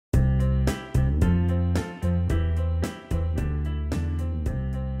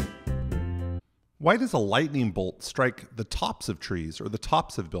Why does a lightning bolt strike the tops of trees or the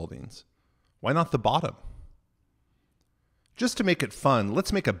tops of buildings? Why not the bottom? Just to make it fun,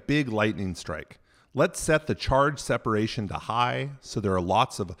 let's make a big lightning strike. Let's set the charge separation to high so there are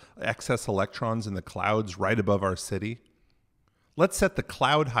lots of excess electrons in the clouds right above our city. Let's set the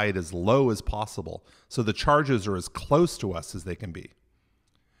cloud height as low as possible so the charges are as close to us as they can be.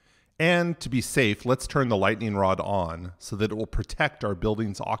 And to be safe, let's turn the lightning rod on so that it will protect our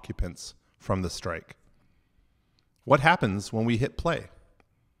building's occupants from the strike. What happens when we hit play?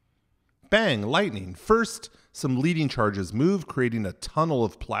 Bang, lightning. First, some leading charges move, creating a tunnel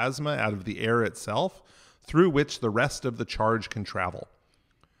of plasma out of the air itself, through which the rest of the charge can travel.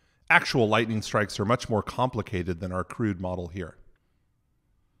 Actual lightning strikes are much more complicated than our crude model here.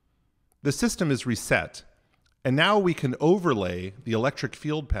 The system is reset, and now we can overlay the electric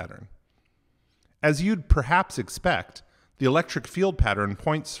field pattern. As you'd perhaps expect, the electric field pattern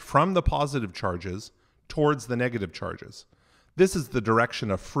points from the positive charges towards the negative charges. This is the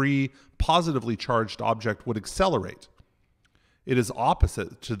direction a free, positively charged object would accelerate. It is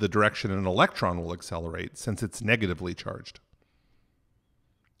opposite to the direction an electron will accelerate, since it's negatively charged.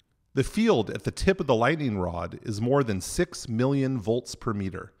 The field at the tip of the lightning rod is more than 6 million volts per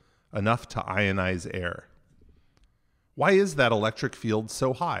meter, enough to ionize air. Why is that electric field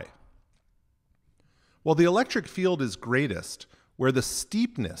so high? Well, the electric field is greatest where the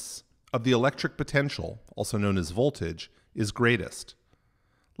steepness of the electric potential, also known as voltage, is greatest.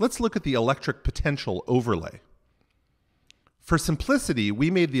 Let's look at the electric potential overlay. For simplicity, we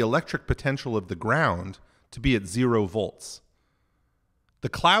made the electric potential of the ground to be at 0 volts. The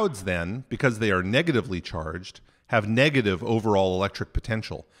clouds then, because they are negatively charged, have negative overall electric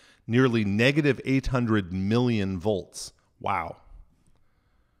potential, nearly negative 800 million volts. Wow.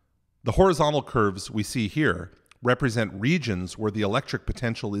 The horizontal curves we see here represent regions where the electric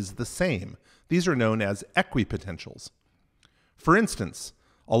potential is the same. These are known as equipotentials. For instance,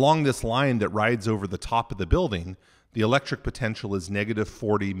 along this line that rides over the top of the building, the electric potential is negative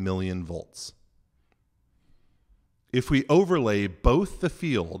 40 million volts. If we overlay both the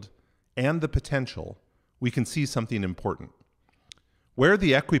field and the potential, we can see something important. Where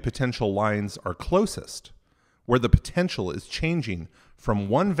the equipotential lines are closest, where the potential is changing from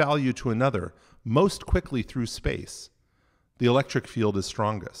one value to another most quickly through space, the electric field is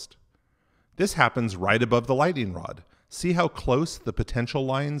strongest. This happens right above the lightning rod. See how close the potential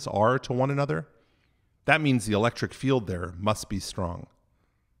lines are to one another? That means the electric field there must be strong.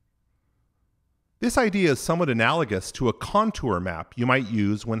 This idea is somewhat analogous to a contour map you might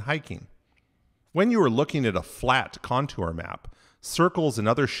use when hiking. When you are looking at a flat contour map, circles and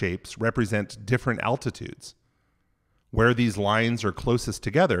other shapes represent different altitudes. Where these lines are closest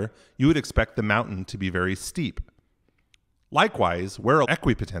together, you would expect the mountain to be very steep. Likewise, where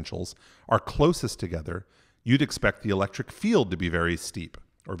equipotentials are closest together, you'd expect the electric field to be very steep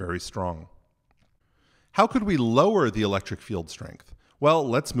or very strong. How could we lower the electric field strength? Well,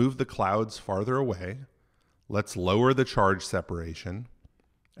 let's move the clouds farther away, let's lower the charge separation,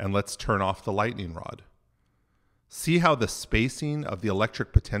 and let's turn off the lightning rod. See how the spacing of the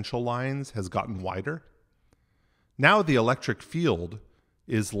electric potential lines has gotten wider? Now the electric field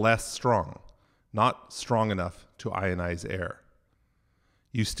is less strong, not strong enough to ionize air.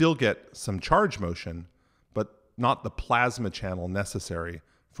 You still get some charge motion, but not the plasma channel necessary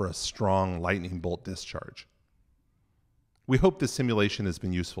for a strong lightning bolt discharge. We hope this simulation has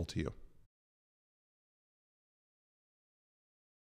been useful to you.